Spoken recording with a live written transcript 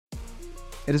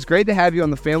It is great to have you on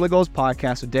the Family Goals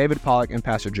podcast with David Pollock and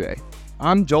Pastor Jay.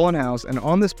 I'm Joel House, and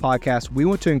on this podcast, we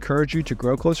want to encourage you to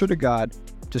grow closer to God,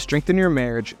 to strengthen your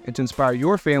marriage, and to inspire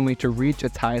your family to reach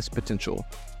its highest potential.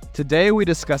 Today, we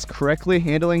discuss correctly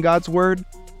handling God's Word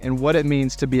and what it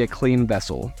means to be a clean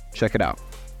vessel. Check it out.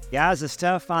 Guys, it's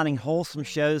tough finding wholesome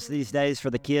shows these days for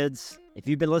the kids. If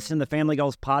you've been listening to the Family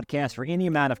Goals podcast for any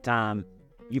amount of time,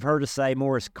 you've heard us say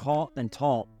more is caught than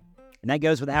taught. And that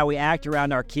goes with how we act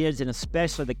around our kids and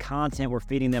especially the content we're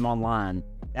feeding them online.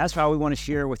 That's why we want to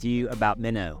share with you about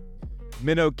Minnow.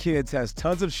 Minnow Kids has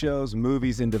tons of shows,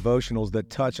 movies, and devotionals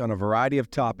that touch on a variety of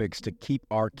topics to keep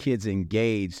our kids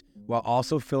engaged while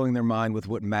also filling their mind with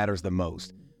what matters the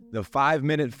most. The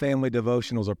 5-minute family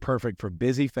devotionals are perfect for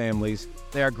busy families.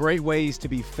 They are great ways to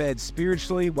be fed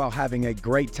spiritually while having a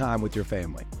great time with your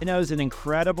family. Minnow is an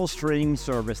incredible streaming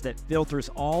service that filters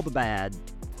all the bad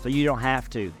so you don't have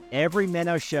to. Every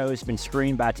Minnow show has been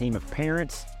screened by a team of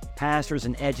parents, pastors,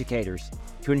 and educators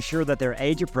to ensure that they're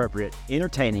age-appropriate,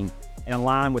 entertaining, and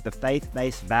aligned with the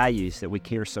faith-based values that we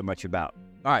care so much about.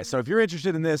 All right, so if you're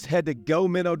interested in this, head to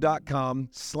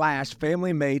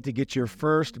gominnow.com/familymade to get your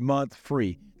first month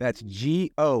free. That's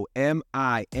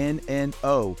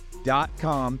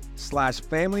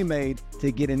GOMINNO.com/familymade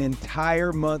to get an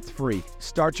entire month free.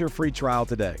 Start your free trial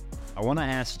today. I want to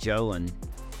ask Jolin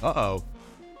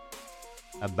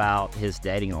about his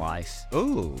dating life.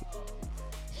 Ooh.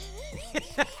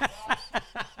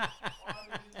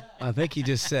 I think he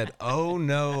just said, "Oh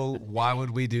no, why would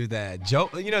we do that?"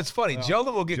 Joe, it's funny.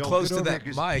 Jolin will get close to that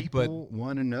mic, but people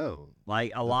want to know.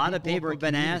 Like a lot of people have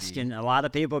been asking. A lot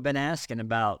of people have been asking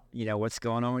about, what's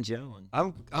going on with Jolin.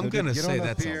 I'm gonna say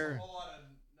that's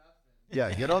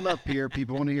Yeah, get on up here.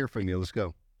 People want to hear from you. Let's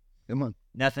go. Come on.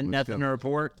 Nothing to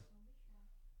report.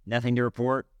 Nothing to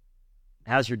report.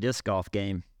 How's your disc golf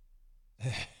game?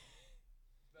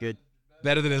 Good.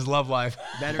 better than his love life.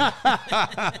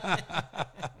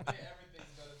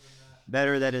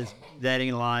 Better than his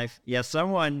dating life. Yeah,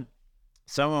 someone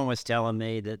was telling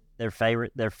me that their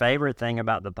favorite thing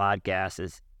about the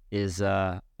podcast is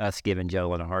us giving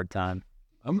Jolin a hard time.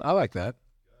 I like that.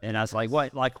 And I was like,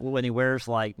 what? Like when he wears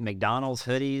like McDonald's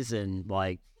hoodies and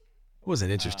like. It was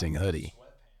an interesting hoodie.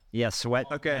 Yeah, sweat.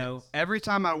 Okay, every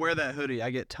time I wear that hoodie, I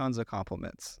get tons of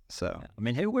compliments. So I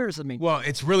mean, who wears? Well,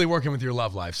 it's really working with your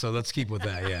love life, so let's keep with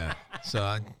that. Yeah. So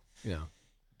I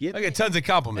get tons of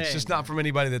compliments, just not from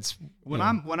anybody that's. When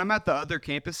I'm at the other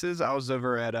campuses, I was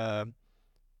over at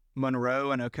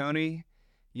Monroe and Oconee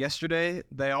yesterday.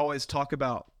 They always talk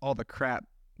about all the crap.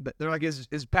 They're like, is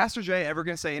Pastor Jay ever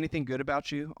going to say anything good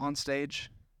about you on stage?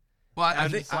 Well, I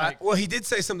think. Well, he did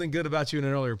say something good about you in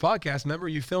an earlier podcast. Remember,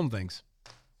 you film things.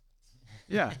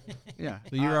 Yeah.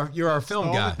 So you're our film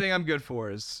guy. The only thing I'm good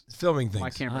for is filming things. My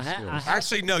camera skills.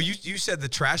 Actually, no. You said the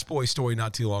Trash Boy story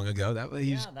not too long ago.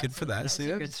 He's good for that. See,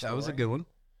 that was a good one. You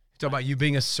talk about you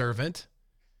being a servant.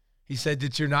 He said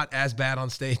that you're not as bad on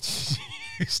stage as you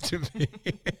used to be.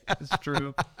 That's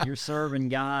true. You're serving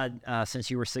God since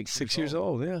you were 6 years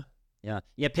old. Yeah.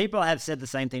 People have said the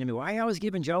same thing to me. Why are you always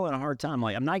giving Jolin a hard time?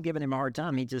 Like, I'm not giving him a hard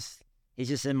time. He's just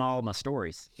in all my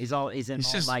stories. He's in all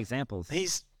my examples.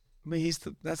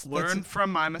 Learn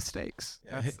from my mistakes.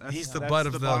 He's the butt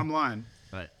of the bottom line.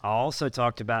 But I also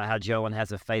talked about how Jolin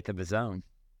has a faith of his own.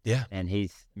 Yeah. And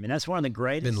that's one of the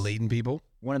greatest. Been leading people.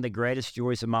 One of the greatest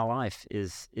joys of my life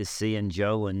is seeing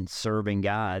Jolin serving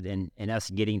God and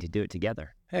us getting to do it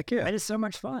together. Heck yeah. It is so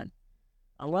much fun.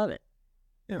 I love it.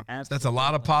 Yeah. That's a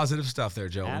lot of positive stuff there,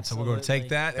 Jolin. Absolutely. So we're going to take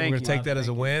that and we're going to take that as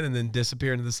a win and then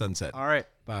disappear into the sunset. All right.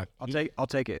 Bye. I'll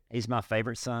take it. He's my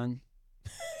favorite son.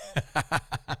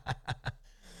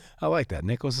 I like that.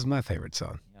 Nicholas is my favorite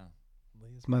son. Yeah.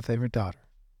 Leah's my favorite daughter.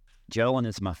 Jolin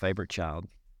is my favorite child.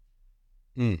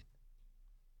 You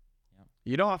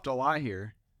don't have to lie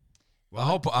here.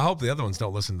 Well, I hope the other ones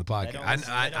don't listen to the podcast. They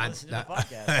don't listen to the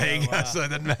podcast. So it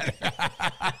doesn't matter.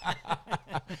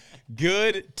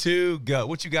 Good to go.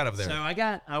 What you got up there?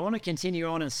 So I want to continue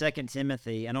on in 2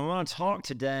 Timothy, and I want to talk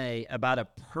today about a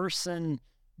person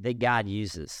that God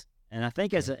uses. And I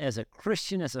think as a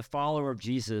Christian, as a follower of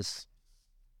Jesus,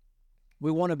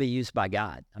 we want to be used by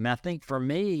God. I mean, I think for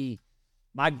me,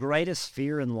 my greatest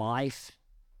fear in life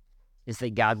is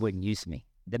that God wouldn't use me,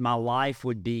 that my life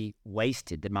would be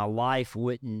wasted, that my life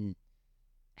wouldn't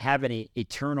have any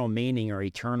eternal meaning or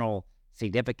eternal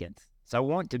significance. So I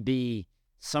want to be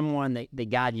someone that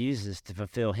God uses to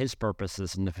fulfill his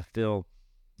purposes and to fulfill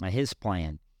his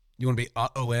plan. You want to be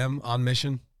on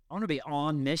mission? I want to be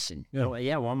on mission. Yeah.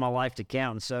 I want my life to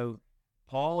count. And so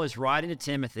Paul is writing to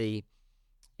Timothy,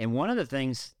 and one of the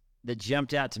things that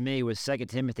jumped out to me was 2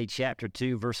 Timothy chapter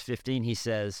 2, verse 15. He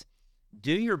says,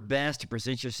 Do your best to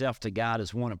present yourself to God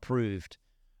as one approved,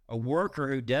 a worker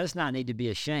who does not need to be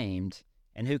ashamed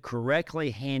and who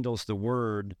correctly handles the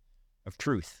word of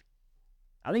truth.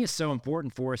 I think it's so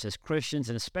important for us as Christians,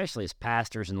 and especially as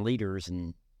pastors and leaders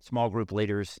and small group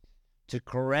leaders, to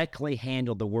correctly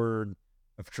handle the word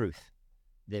of truth.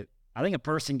 That I think a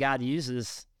person God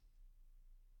uses,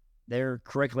 they're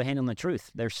correctly handling the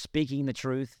truth. They're speaking the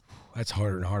truth. That's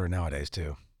harder and harder nowadays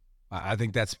too. I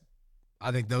think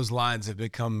those lines have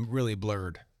become really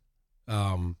blurred,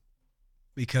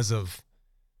 because of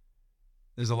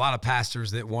there's a lot of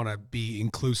pastors that want to be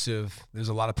inclusive. There's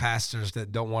a lot of pastors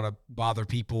that don't want to bother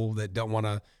people, that don't want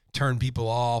to turn people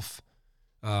off.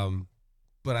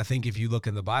 But I think if you look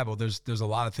in the Bible, there's a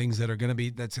lot of things that are going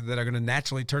to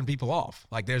naturally turn people off.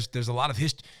 Like there's a lot of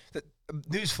history.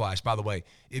 Newsflash, by the way,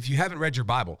 if you haven't read your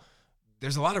Bible,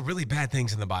 there's a lot of really bad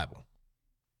things in the Bible.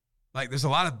 Like there's a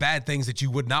lot of bad things that you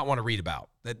would not want to read about.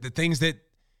 That the things that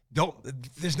don't.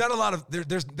 There's not a lot of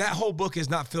there's that whole book is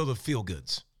not filled with feel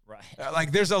goods. Right.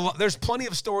 Like there's plenty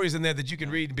of stories in there that you can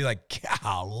read and be like,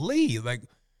 golly, like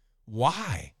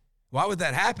why? Why would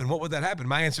that happen? What would that happen?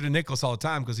 My answer to Nicholas all the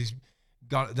time, because he's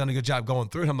done a good job going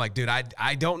through it. I'm like, dude,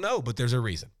 I don't know, but there's a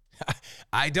reason.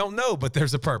 I don't know, but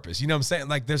there's a purpose. You know what I'm saying?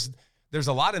 Like there's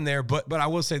a lot in there, but I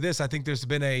will say this. I think there's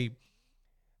been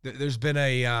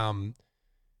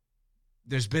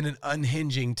an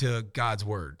unhinging to God's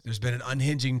word. There's been an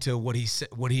unhinging to what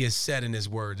he has said in his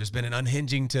word. There's been an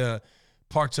unhinging to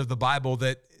parts of the Bible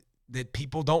that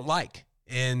people don't like.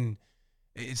 And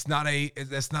that's not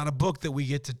a book that we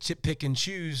get to pick and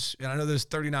choose. And I know there's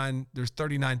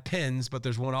 39 pens, but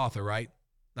there's one author, right?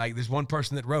 Like there's one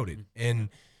person that wrote it. And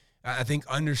I think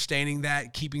understanding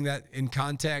that, keeping that in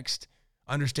context,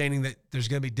 understanding that there's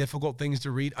going to be difficult things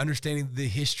to read, understanding the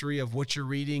history of what you're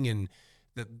reading, and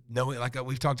knowing, like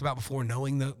we've talked about before,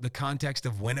 knowing the context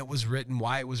of when it was written,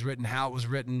 why it was written, how it was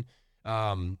written.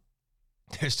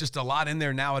 There's just a lot in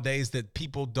there nowadays that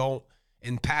people don't,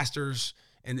 and pastors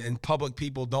and public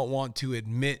people don't want to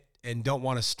admit and don't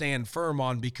want to stand firm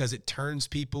on, because it turns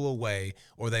people away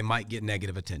or they might get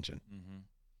negative attention. Mm-hmm.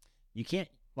 You can't,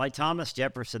 like Thomas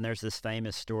Jefferson, there's this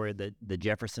famous story, the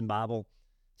Jefferson Bible.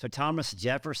 So Thomas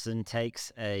Jefferson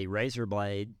takes a razor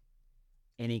blade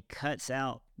and he cuts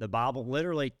out the Bible,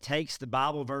 literally takes the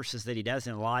Bible verses that he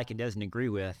doesn't like and doesn't agree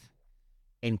with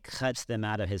and cuts them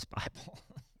out of his Bible.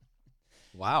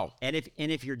 Wow. And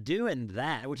if you're doing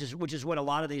that, which is what a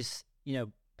lot of these,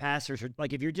 pastors are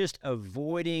like, if you're just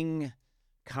avoiding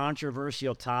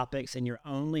controversial topics and you're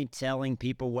only telling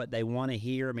people what they want to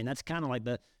hear, I mean, that's kind of like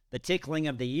the tickling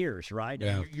of the ears, right?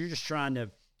 Yeah. You're just trying to,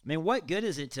 I mean, what good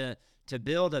is it to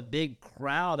build a big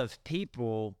crowd of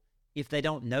people if they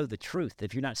don't know the truth,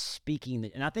 if you're not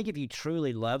speaking and I think if you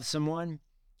truly love someone,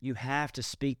 you have to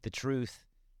speak the truth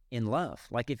in love.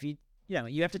 Like if you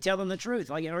have to tell them the truth,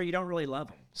 like, or you don't really love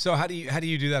them. So how do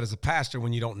you do that as a pastor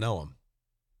when you don't know them?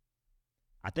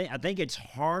 I think it's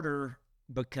harder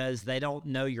because they don't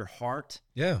know your heart.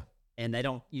 Yeah. And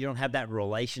you don't have that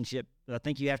relationship. I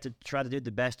think you have to try to do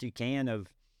the best you can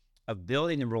of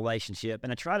building the relationship.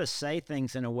 And I try to say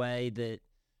things in a way that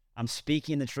I'm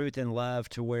speaking the truth in love,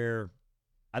 to where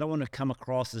I don't want to come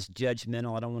across as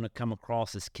judgmental. I don't want to come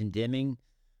across as condemning,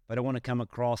 but I want to come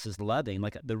across as loving.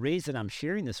 Like the reason I'm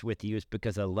sharing this with you is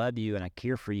because I love you and I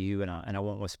care for you and I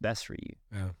want what's best for you.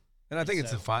 Yeah. And I think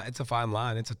it's a fine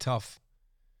line. It's a tough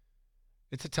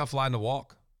line to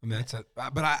walk. I mean,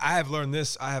 but I have learned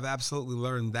this. I have absolutely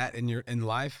learned that in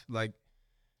life. Like,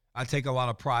 I take a lot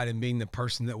of pride in being the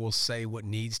person that will say what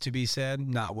needs to be said,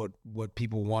 not what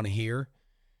people want to hear.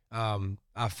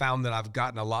 I found that I've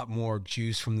gotten a lot more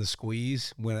juice from the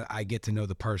squeeze when I get to know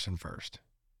the person first.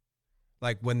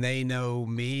 Like when they know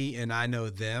me and I know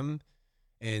them,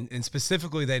 and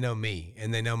specifically they know me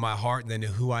and they know my heart and they know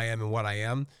who I am and what I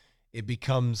am, it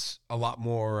becomes a lot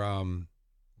more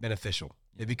beneficial.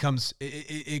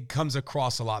 It comes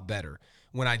across a lot better.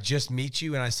 When I just meet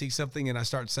you and I see something and I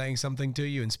start saying something to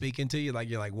you and speaking to you, like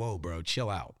you're like, whoa, bro, chill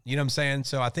out. You know what I'm saying?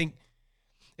 So I think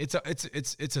it's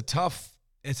a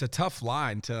tough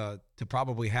line to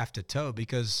probably have to toe,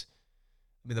 because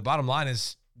I mean the bottom line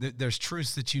is there's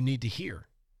truths that you need to hear,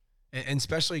 and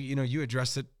especially you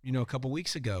addressed it a couple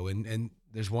weeks ago, and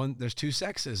there's two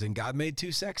sexes and God made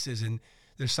two sexes, and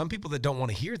there's some people that don't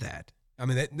want to hear that. I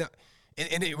mean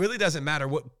and it really doesn't matter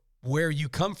where you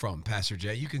come from, Pastor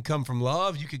Jay. You can come from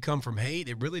love, you could come from hate.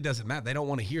 It really doesn't matter. They don't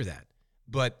want to hear that.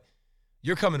 But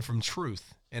you're coming from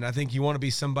truth. And I think you want to be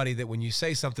somebody that when you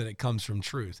say something, it comes from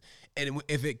truth. And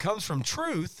if it comes from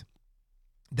truth,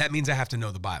 that means I have to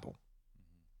know the Bible.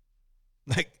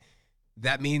 Like,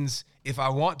 that means if I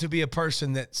want to be a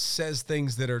person that says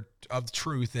things that are of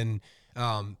truth and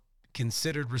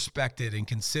considered respected and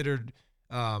considered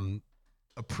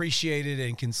appreciated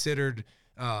and considered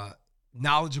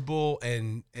knowledgeable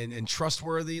and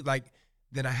trustworthy, like,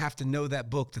 then I have to know that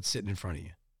book that's sitting in front of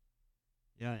you.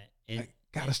 Yeah. And I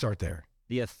got to start there.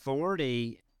 The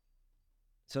authority.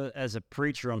 So as a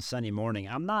preacher on Sunday morning,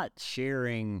 I'm not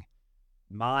sharing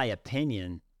my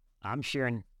opinion. I'm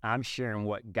sharing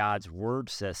what God's word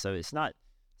says. So it's not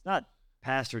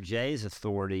Pastor Jay's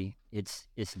authority. It's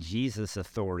Jesus'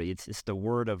 authority. It's the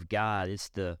word of God. It's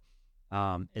the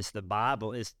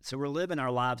Bible. So we're living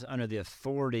our lives under the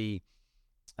authority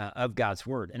of God's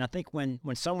word. And I think when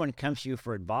someone comes to you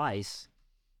for advice,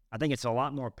 I think it's a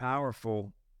lot more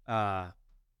powerful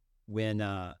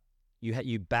when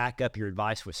you back up your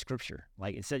advice with Scripture.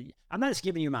 Like it said, I'm not just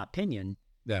giving you my opinion.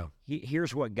 No.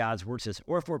 Here's what God's word says.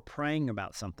 Or if we're praying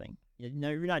about something,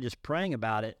 you're not just praying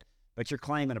about it, but you're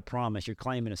claiming a promise. You're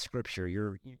claiming a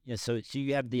Scripture. So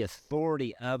you have the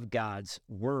authority of God's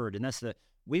word, and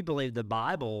we believe the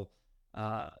Bible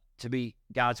to be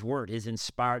God's word is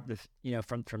inspired.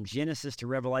 From Genesis to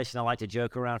Revelation. I like to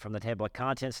joke around from the table of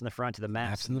contents in the front to the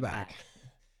maps in the back.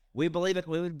 We believe it.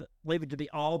 We believe it to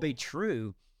all be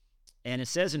true. And it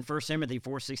says in 1 Timothy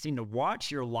 4:16 to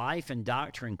watch your life and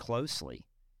doctrine closely.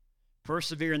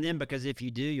 Persevere in them, because if you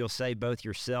do, you'll save both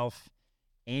yourself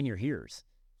and your hearers.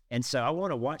 And so I want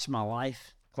to watch my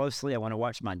life closely. I want to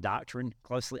watch my doctrine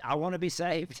closely. I want to be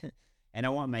saved, and I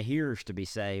want my hearers to be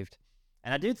saved.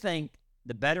 And I do think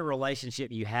the better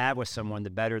relationship you have with someone, the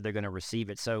better they're going to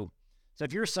receive it. So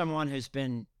if you're someone who's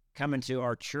been coming to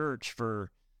our church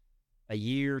for a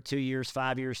year, 2 years,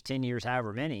 5 years, 10 years,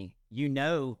 however many,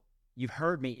 you've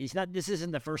heard me. This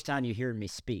isn't the first time you hear me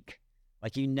speak.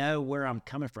 Like, you know where I'm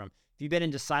coming from. If you've been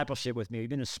in discipleship with me, you've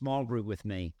been in a small group with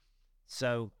me.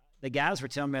 So the guys were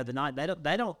telling me the other night,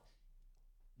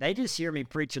 they just hear me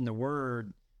preaching the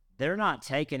word. They're not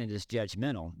taking it as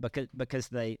judgmental because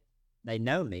they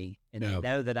know me and they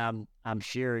know that I'm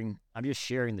just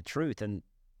sharing the truth. And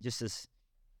just as,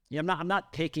 I'm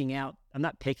not picking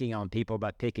on people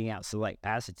by picking out select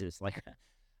passages. Like,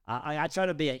 I try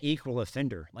to be an equal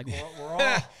offender. Like, we're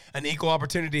all an equal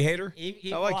opportunity hater.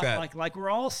 I like that. Like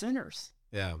we're all sinners.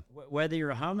 Yeah. Whether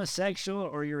you're a homosexual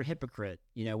or you're a hypocrite,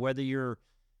 whether you're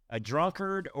a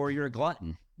drunkard or you're a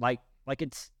glutton, like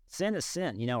it's sin is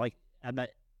sin. Like, if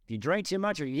you drink too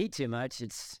much or you eat too much,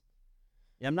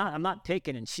 I'm not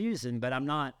picking and choosing, but I'm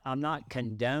not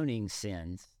condoning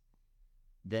sins.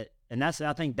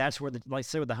 I think that's where like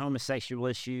say with the homosexual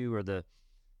issue or the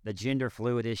gender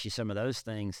fluid issue, some of those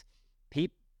things,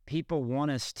 people want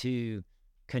us to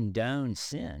condone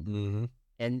sin. Mm-hmm.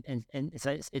 And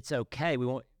it's okay. We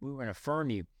want to affirm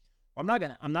you. I'm not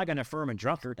gonna affirm a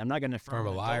drunkard. I'm not gonna affirm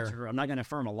a liar. Adulterer. I'm not gonna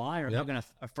affirm a liar. I'm not gonna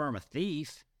affirm a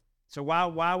thief. So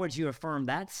why would you affirm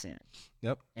that sin?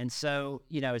 Yep. And so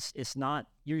it's not,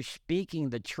 you're speaking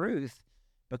the truth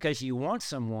because you want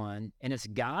someone, and it's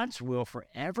God's will for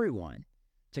everyone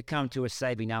to come to a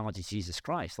saving knowledge of Jesus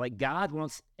Christ. Like, God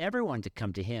wants everyone to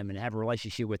come to Him and have a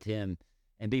relationship with Him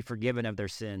and be forgiven of their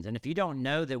sins. And if you don't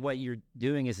know that what you're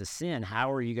doing is a sin,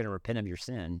 how are you going to repent of your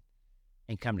sin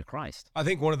and come to Christ? I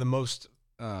think one of the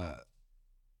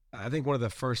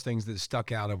first things that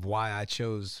stuck out of why I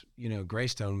chose,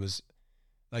 Greystone was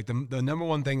like the number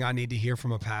one thing I need to hear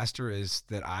from a pastor is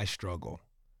that I struggle.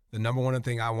 The number one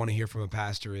thing I want to hear from a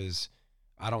pastor is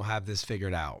I don't have this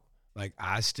figured out. Like,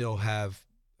 I still have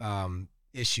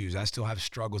issues. I still have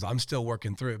struggles. I'm still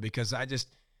working through it because I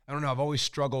don't know. I've always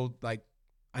struggled. Like,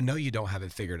 I know you don't have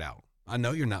it figured out. I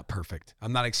know you're not perfect.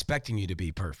 I'm not expecting you to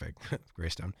be perfect,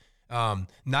 Greystone.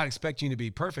 Not expecting you to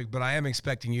be perfect, but I am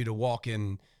expecting you to walk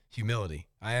in humility.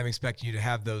 I am expecting you to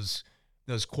have those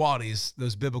qualities,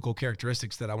 those biblical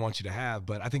characteristics that I want you to have.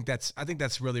 But I think that's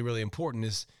really, really important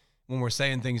is when we're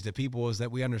saying things to people is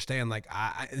that we understand, like,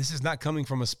 this is not coming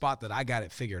from a spot that I got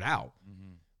it figured out. Mm-hmm.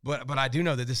 But I do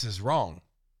know that this is wrong.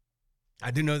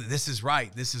 I do know that this is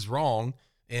right. This is wrong.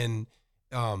 And,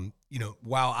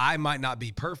 while I might not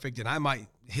be perfect and I might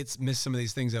miss some of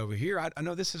these things over here, I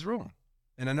know this is wrong.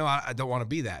 And I know I don't want to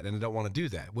be that, and I don't want to do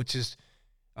that, which is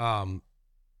part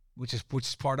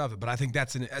of it. But I think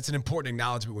that's an important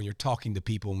acknowledgement when you're talking to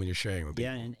people and when you're sharing with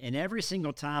people. Yeah, and every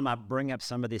single time I bring up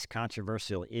some of these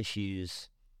controversial issues,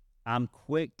 I'm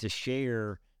quick to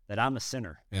share that I'm a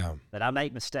sinner, that I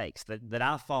make mistakes, that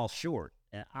I fall short.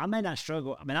 I may not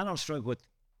struggle. I mean, I don't struggle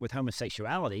with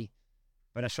homosexuality,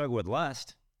 but I struggle with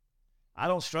lust. I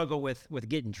don't struggle with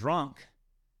getting drunk,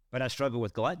 but I struggle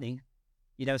with gluttony.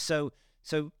 So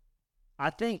I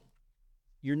think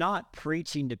you're not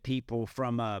preaching to people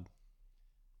from a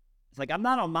it's like I'm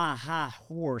not on my high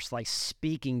horse, like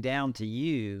speaking down to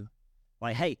you,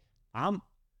 like, hey, I'm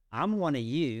one of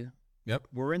you. Yep.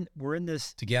 We're in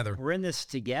this together. We're in this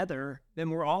together. Then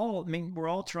we're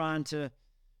all trying to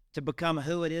become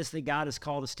who it is that God has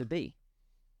called us to be.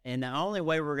 And the only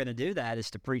way we're going to do that is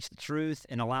to preach the truth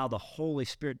and allow the Holy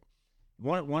Spirit.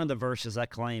 One of the verses I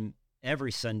claim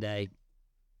every Sunday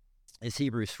is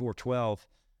Hebrews 4:12,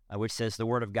 which says the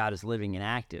word of God is living and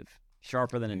active,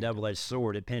 sharper than a double-edged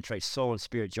sword. It penetrates soul and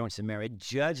spirit, joints and marrow. It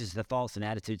judges the thoughts and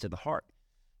attitudes of the heart.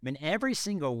 I mean, every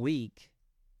single week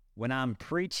when I'm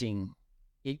preaching,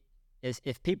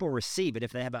 if people receive it,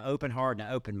 if they have an open heart and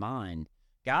an open mind,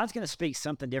 God's going to speak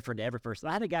something different to every person.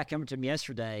 I had a guy come to me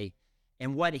yesterday,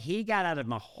 and what he got out of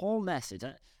my whole message,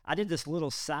 I did this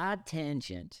little side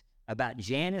tangent about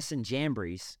Jannes and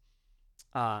Jambres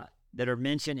that are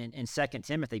mentioned in 2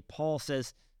 Timothy. Paul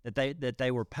says that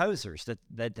they were posers,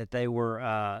 that they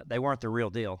weren't the real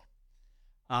deal.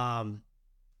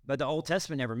 But the Old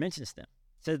Testament never mentions them.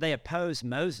 So they opposed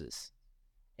Moses.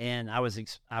 And I was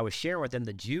sharing with them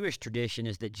the Jewish tradition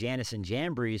is that Jannes and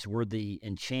Jambres were the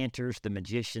enchanters, the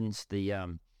magicians,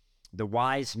 the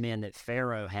wise men that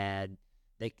Pharaoh had.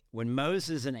 When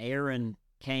Moses and Aaron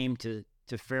came to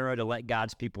Pharaoh to let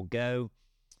God's people go,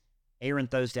 Aaron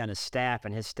throws down his staff,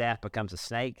 and his staff becomes a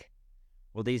snake.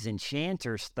 Well, these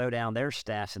enchanters throw down their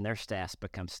staffs, and their staffs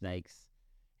become snakes.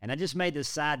 And I just made this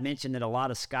side mention that a lot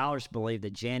of scholars believe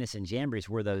that Jannes and Jambres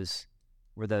were those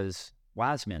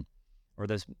wise men or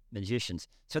those magicians.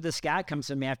 So this guy comes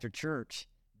to me after church.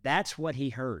 That's what he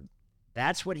heard.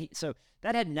 So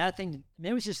that had nothing. I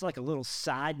mean, it was just like a little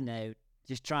side note,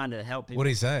 just trying to help people. What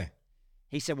did he say?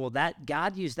 He said, well, that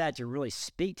God used that to really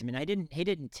speak to me. And he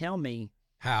didn't tell me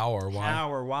how or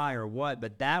why or what,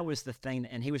 but that was the thing.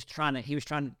 And he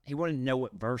wanted to know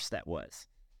what verse that was.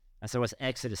 I said, it's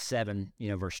Exodus 7,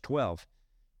 verse 12.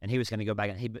 And he was going to go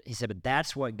back and he said, but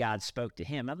that's what God spoke to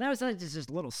him. Now, that was just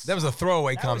a little. That was a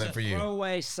throwaway comment for you.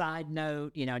 Throwaway side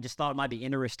note. I just thought it might be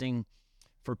interesting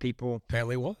for people.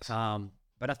 Apparently it was.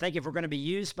 But I think if we're going to be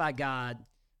used by God,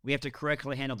 we have to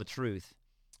correctly handle the truth.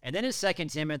 And then in 2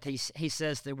 Timothy, he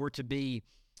says that we're to be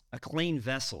a clean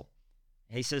vessel.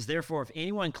 He says, therefore, if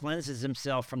anyone cleanses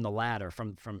himself from the latter,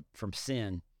 from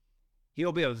sin,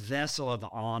 he'll be a vessel of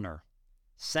honor,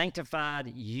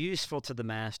 sanctified, useful to the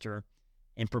master,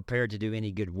 and prepared to do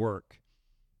any good work.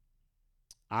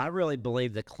 I really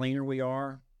believe the cleaner we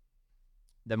are,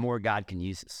 the more God can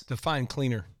use us. Define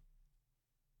cleaner.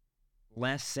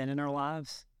 Less sin in our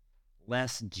lives,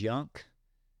 less junk.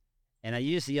 And I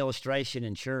use the illustration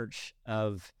in church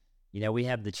of, we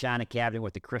have the china cabinet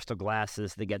with the crystal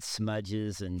glasses that got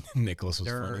smudges and Nicholas was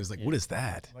funny. He was like, what is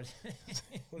that?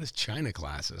 What is china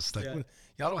glasses? Like,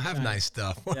 y'all don't have nice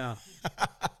stuff. Yeah.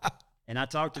 And I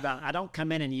talked about, I don't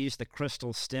come in and use the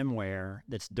crystal stemware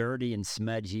that's dirty and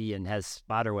smudgy and has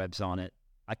spider webs on it.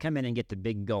 I come in and get the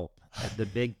big gulp, the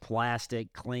big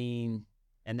plastic, clean.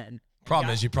 And then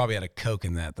problem is you probably had a Coke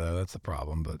in that, though. That's the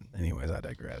problem. But anyways, I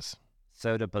digress.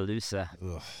 Soda Palooza.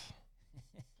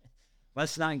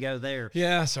 Let's not go there.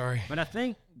 Yeah, sorry. But I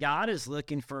think God is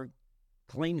looking for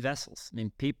clean vessels. I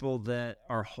mean, people that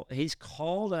are, he's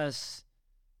called us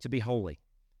to be holy.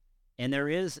 And there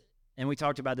is, and we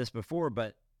talked about this before,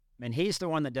 but he's the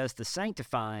one that does the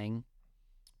sanctifying,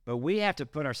 but we have to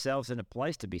put ourselves in a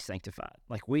place to be sanctified.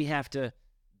 Like we have to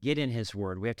get in his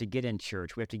word. We have to get in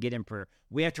church. We have to get in prayer.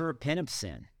 We have to repent of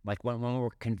sin. Like when we're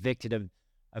convicted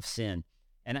of sin.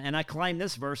 And I claim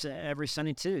this verse every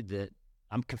Sunday too, that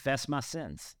I'm confess my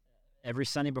sins every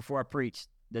Sunday before I preach,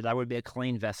 that I would be a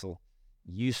clean vessel,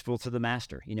 useful to the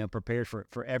master, prepared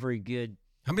for every good.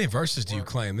 How many verses do you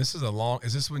claim? This is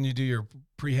is this when you do your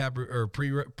prehab or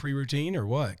pre-routine or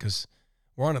what? Because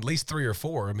we're on at least 3 or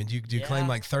 4. I mean, do you claim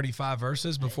like 35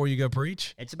 verses before you go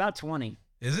preach? It's about 20.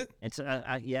 Is it? It's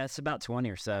it's about 20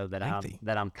 or so that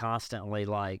I'm constantly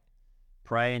like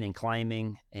praying and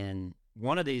claiming. And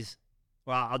one of these,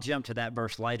 well, I'll jump to that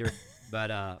verse later,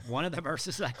 but one of the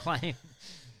verses I claim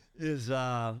is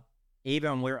even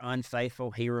when we're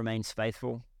unfaithful, he remains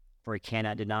faithful, for he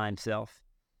cannot deny himself.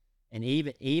 And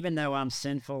even though I'm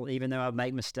sinful, even though I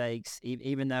make mistakes,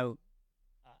 even though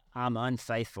I'm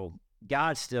unfaithful,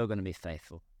 God's still going to be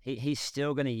faithful. He's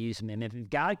still going to use me. I mean, if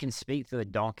God can speak through a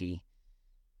donkey,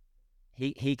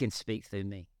 he can speak through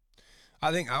me.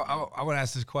 I think I would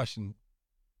ask this question.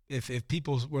 If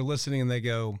people were listening and they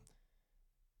go,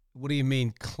 what do you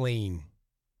mean clean?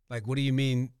 Like, what do you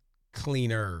mean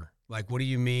cleaner? Like, what do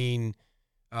you mean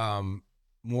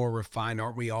more refined?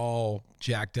 Aren't we all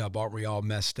jacked up? Aren't we all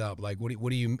messed up? Like, what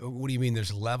do you mean?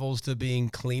 There's levels to being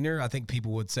cleaner. I think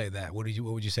people would say that. What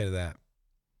would you say to that?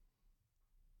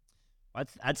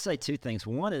 I'd say two things.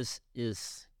 One is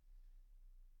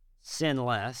sin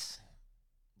less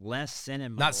sin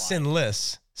in my Not life.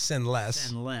 sinless, sin less.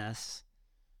 Sin less.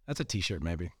 That's a T-shirt,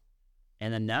 maybe.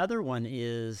 And another one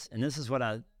is, and this is what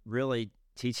I really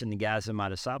teaching the guys in my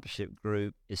discipleship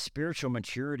group, is spiritual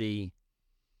maturity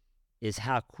is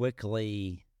how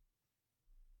quickly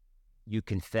you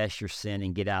confess your sin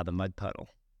and get out of the mud puddle.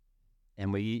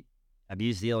 And I've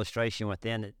used the illustration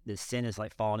within that sin is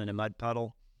like falling in a mud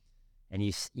puddle, and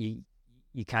you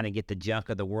kind of get the junk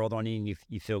of the world on you, and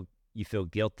you feel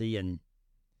guilty, and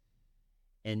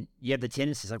you have the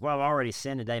tendency, it's like, well, I've already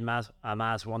sinned today. I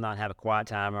might as well not have a quiet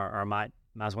time, or might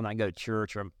as well not go to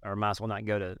church, or might as well not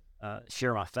go to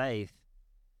share my faith.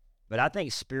 But I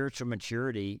think spiritual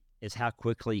maturity is how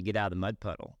quickly you get out of the mud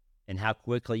puddle, and how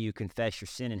quickly you confess your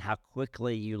sin, and how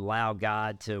quickly you allow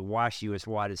God to wash you as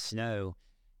white as snow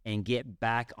and get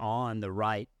back on the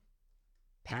right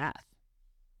path,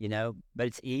 But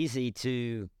it's easy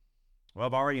to, well,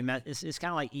 I've already met, it's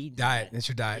kind of like eating. Diet, it's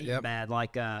your diet, yep. Bad,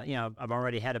 like, I've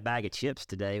already had a bag of chips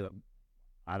today.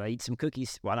 I'd eat some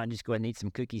cookies. Why not just go ahead and eat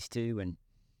some cookies too? And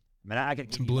I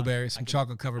could some blueberries, some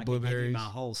chocolate-covered blueberries. My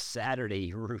whole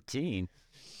Saturday routine.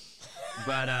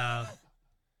 But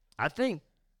I think,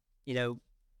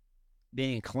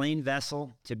 being a clean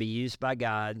vessel to be used by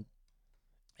God,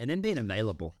 and then being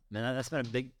available. That's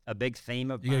been a big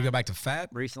theme of. You gonna go back to fat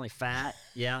recently? Fat,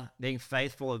 yeah. Being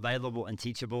faithful, available, and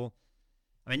teachable.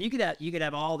 You could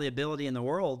have all the ability in the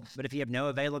world, but if you have no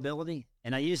availability,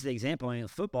 and I use the example in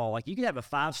football, like you could have a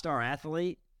 5-star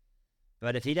athlete,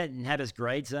 but if he doesn't have his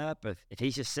grades up, if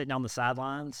he's just sitting on the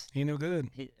sidelines, he no good.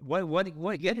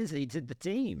 What good is he to the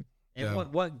team? And yeah.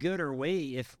 what good are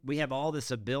we if we have all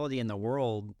this ability in the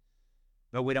world,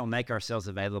 but we don't make ourselves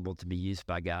available to be used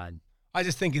by God? I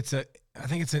just think it's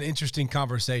an interesting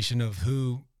conversation of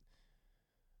who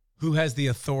has the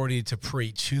authority to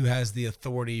preach, who has the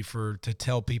authority to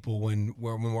tell people when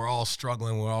we're all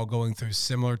struggling, we're all going through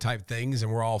similar type things, and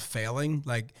we're all failing.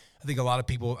 Like, I think a lot of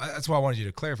people, that's why I wanted you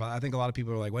to clarify. I think a lot of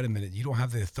people are like, wait a minute, you don't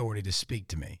have the authority to speak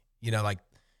to me.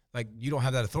 Like you don't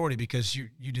have that authority because you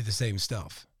do the same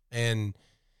stuff. And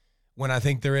when I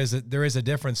think there is a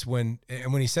difference when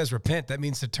he says repent, that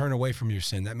means to turn away from your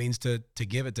sin. That means to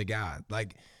give it to God.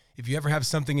 Like, if you ever have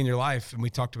something in your life, and we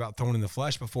talked about thorn in the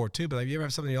flesh before too, but if you ever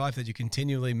have something in your life that you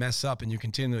continually mess up and you're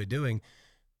continually doing,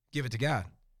 give it to God.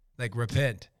 Like,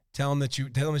 repent. Tell him that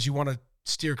you want to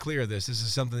steer clear of this. This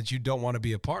is something that you don't want to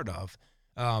be a part of.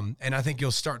 And I think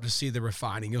you'll start to see the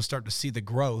refining. You'll start to see the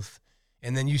growth.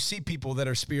 And then you see people that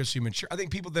are spiritually mature. I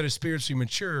think people that are spiritually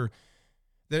mature,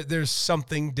 there's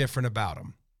something different about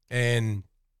them. And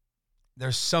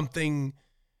there's something,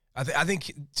 I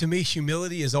think to me,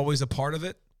 humility is always a part of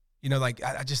it.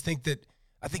 I just think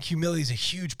I think humility is a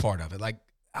huge part of it. Like,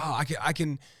 I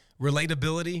can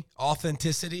relatability,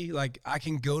 authenticity. Like, I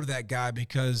can go to that guy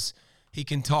because he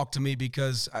can talk to me,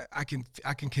 because I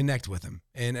can connect with him.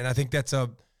 And I think that's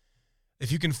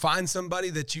if you can find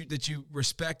somebody that you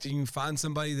respect, and you can find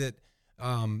somebody that,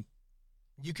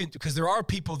 you can, because there are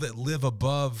people that live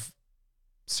above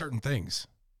certain things.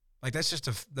 Like, that's just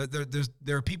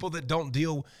there are people that don't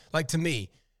deal, like, to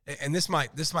me, and this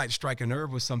might strike a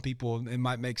nerve with some people. It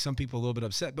might make some people a little bit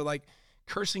upset, but like,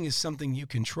 cursing is something you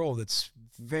control. That's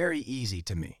very easy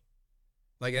to me.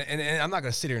 Like, and I'm not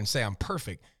going to sit here and say I'm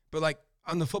perfect, but like,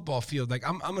 on the football field, like,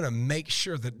 I'm going to make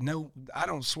sure that I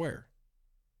don't swear.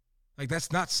 Like,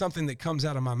 that's not something that comes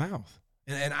out of my mouth.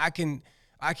 And I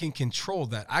can control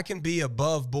that. I can be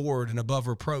above board and above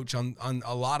reproach on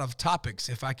a lot of topics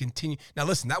if I continue. Now,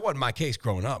 listen, that wasn't my case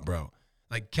growing up, bro.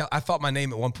 Like, I thought my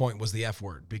name at one point was the F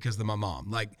word because of my mom.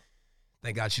 Like,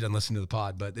 thank God she doesn't listen to the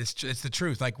pod, but it's the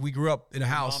truth. Like, we grew up in a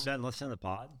house. Your mom doesn't listen to the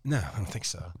pod? No, I don't think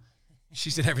so. She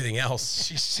said everything else.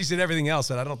 She said everything else,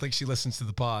 but I don't think she listens to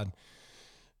the pod.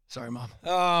 Sorry,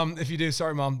 Mom. If you do,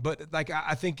 sorry, Mom. But like,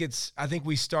 I think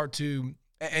we start to,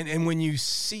 and when you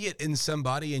see it in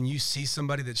somebody, and you see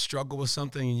somebody that struggled with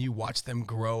something, and you watch them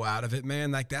grow out of it,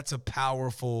 man, like, that's a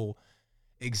powerful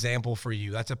example for you.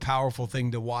 That's a powerful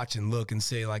thing to watch and look and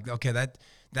say, like, okay,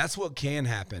 that's what can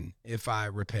happen if I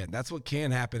repent. That's what can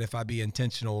happen if I be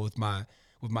intentional with my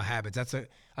habits.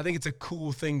 I think it's a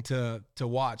cool thing to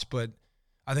watch, but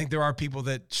I think there are people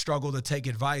that struggle to take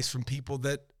advice from people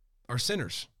that are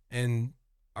sinners and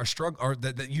are or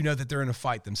that that they're in a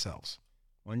fight themselves.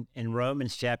 When in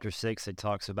Romans chapter 6, it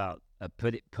talks about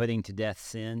putting to death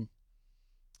sin.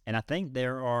 And I think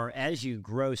there are, as you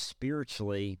grow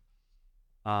spiritually,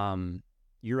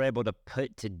 you're able to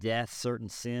put to death certain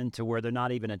sin to where they're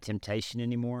not even a temptation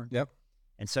anymore. Yep.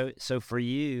 And so for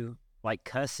you, like,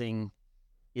 cussing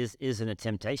isn't a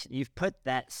temptation. You've put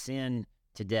that sin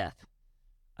to death.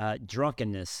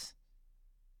 drunkenness,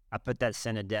 I put that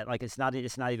sin to death. Like it's not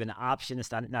even an option.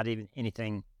 It's not even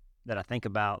anything that I think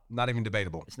about. Not even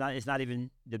debatable. It's not even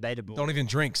debatable. Don't even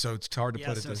drink, so it's hard to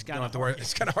put it. So it's you don't have to worry.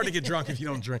 It's kind of hard to get drunk if you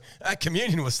don't drink. That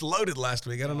communion was loaded last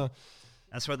week. I don't know.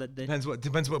 That's where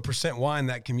depends what percent wine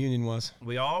that communion was.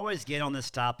 We always get on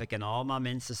this topic in all my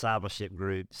men's discipleship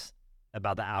groups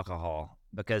about the alcohol,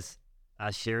 because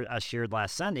I shared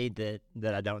last Sunday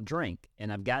that I don't drink,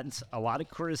 and I've gotten a lot of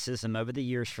criticism over the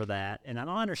years for that, and I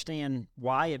don't understand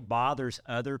why it bothers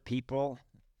other people.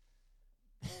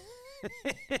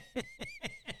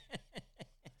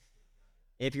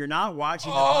 If you're not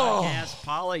watching the podcast,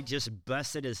 Polly just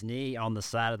busted his knee on the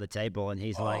side of the table, and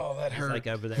he's like, that hurt. Like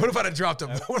over there. What if I'd have dropped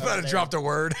a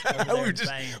word? we were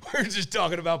just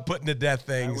talking about putting to death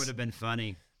things. That would have been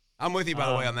funny. I'm with you, by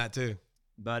the way, on that too.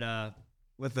 But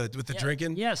with the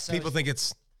drinking, yes, people think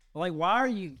it's like,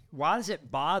 why does it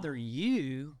bother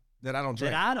you that I don't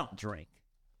drink? That I don't drink.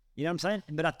 You know what I'm saying?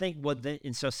 But I think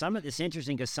it's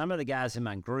interesting because some of the guys in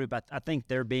my group, I think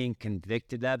they're being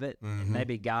convicted of it. Mm-hmm.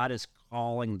 Maybe God is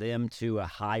calling them to a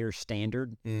higher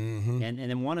standard. Mm-hmm. And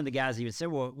then one of the guys even said,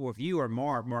 well, if you or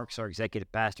Mark's our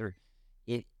executive pastor,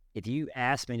 if you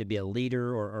asked me to be a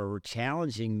leader or were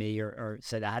challenging me or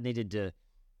said I needed to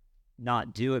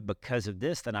not do it because of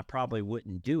this, then I probably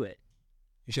wouldn't do it.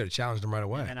 You should have challenged him right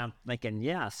away. And I'm thinking,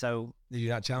 yeah, so did you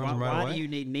not challenge him right away? Why do you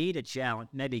need me to challenge?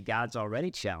 Maybe God's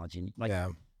already challenging.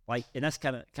 And that's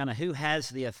kind of who has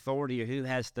the authority or who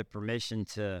has the permission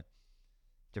to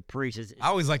preach. I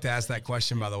always like to ask that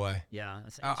question, by the way. Yeah.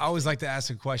 I always like to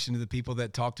ask a question to the people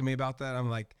that talk to me about that. I'm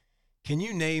like, can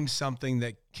you name something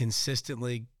that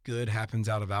consistently good happens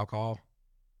out of alcohol?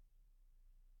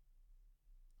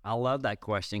 I love that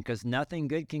question because nothing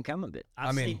good can come of it.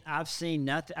 I've seen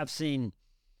nothing.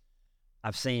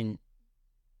 I've seen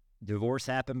divorce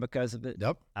happen because of it.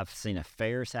 Yep. I've seen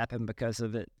affairs happen because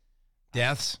of it.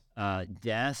 Deaths.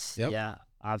 Deaths. Yep. Yeah.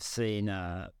 I've seen,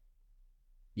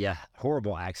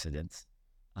 horrible accidents.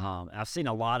 I've seen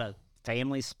a lot of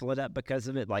families split up because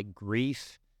of it, like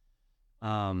grief.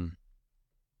 I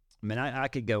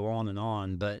could go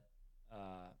on, but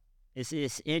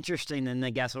it's interesting. And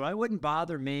the guy said, well, it wouldn't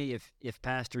bother me if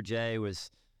Pastor Jay was,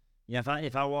 if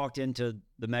I walked into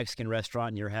the Mexican restaurant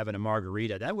and you're having a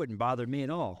margarita, that wouldn't bother me at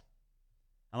all.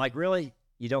 I'm like, really?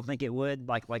 You don't think it would?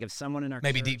 Like if someone in our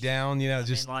maybe church, deep down,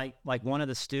 just like one of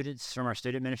the students from our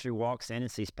student ministry walks in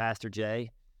and sees Pastor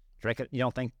Jay drink it. You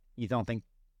don't think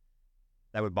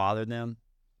that would bother them?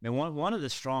 I mean, one of the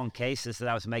strong cases that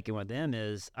I was making with them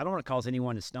is I don't want to cause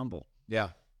anyone to stumble. Yeah.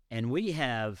 And we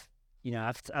have,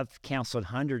 I've counseled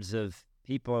hundreds of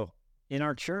people in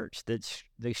our church that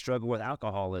they struggle with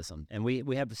alcoholism, and we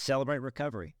have Celebrate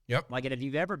Recovery. Yep. Like, if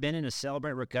you've ever been in a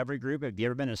Celebrate Recovery group, have you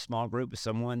ever been in a small group with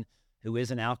someone who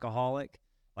is an alcoholic?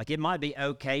 Like, it might be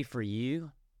okay for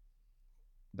you,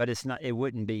 but it's not. It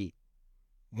wouldn't be.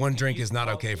 One drink is not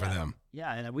okay for them.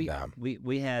 Yeah, and we've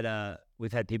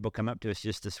had people come up to us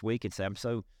just this week and say, "I'm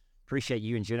so appreciate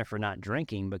you and Jennifer not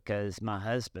drinking because my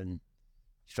husband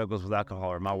struggles with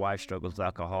alcohol or my wife struggles with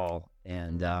alcohol,"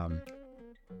 and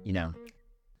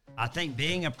I think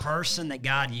being a person that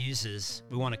God uses,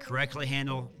 we want to correctly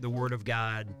handle the Word of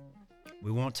God.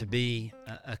 We want to be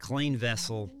a clean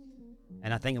vessel.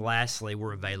 And I think lastly,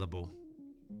 we're available.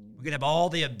 We could have all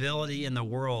the ability in the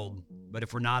world, but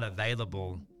if we're not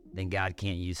available, then God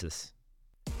can't use us.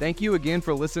 Thank you again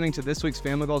for listening to this week's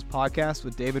Family Goals podcast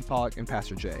with David Pollock and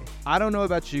Pastor Jay. I don't know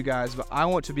about you guys, but I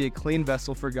want to be a clean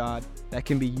vessel for God that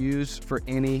can be used for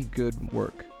any good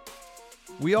work.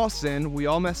 We all sin, we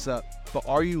all mess up, but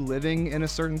are you living in a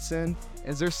certain sin?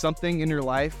 Is there something in your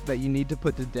life that you need to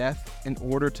put to death in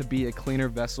order to be a cleaner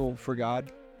vessel for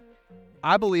God?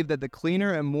 I believe that the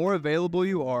cleaner and more available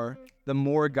you are, the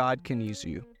more God can use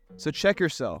you. So check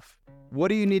yourself. What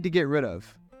do you need to get rid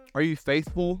of? Are you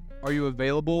faithful? Are you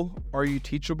available? Are you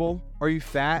teachable? Are you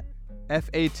fat?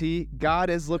 F-A-T.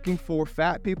 God is looking for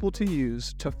fat people to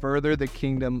use to further the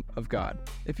kingdom of God.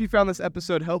 If you found this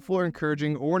episode helpful or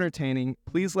encouraging or entertaining,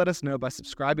 please let us know by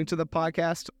subscribing to the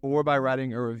podcast or by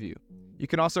writing a review. You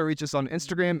can also reach us on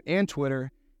Instagram and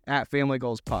Twitter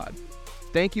 @FamilyGoalsPod.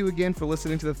 Thank you again for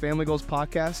listening to the Family Goals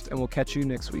podcast, and we'll catch you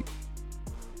next week.